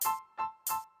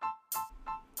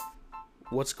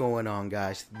What's going on,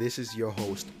 guys? This is your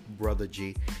host, Brother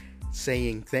G,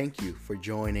 saying thank you for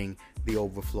joining the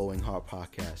Overflowing Heart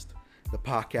Podcast, the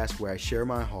podcast where I share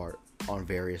my heart on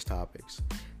various topics.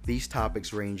 These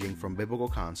topics ranging from biblical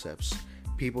concepts,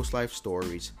 people's life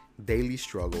stories, daily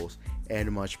struggles, and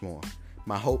much more.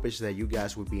 My hope is that you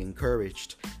guys would be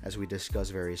encouraged as we discuss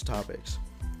various topics,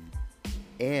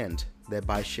 and that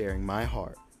by sharing my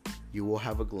heart, you will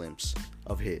have a glimpse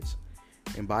of His.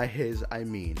 And by His, I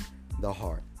mean the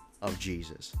heart of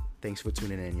Jesus. Thanks for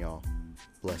tuning in, y'all.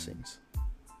 Blessings.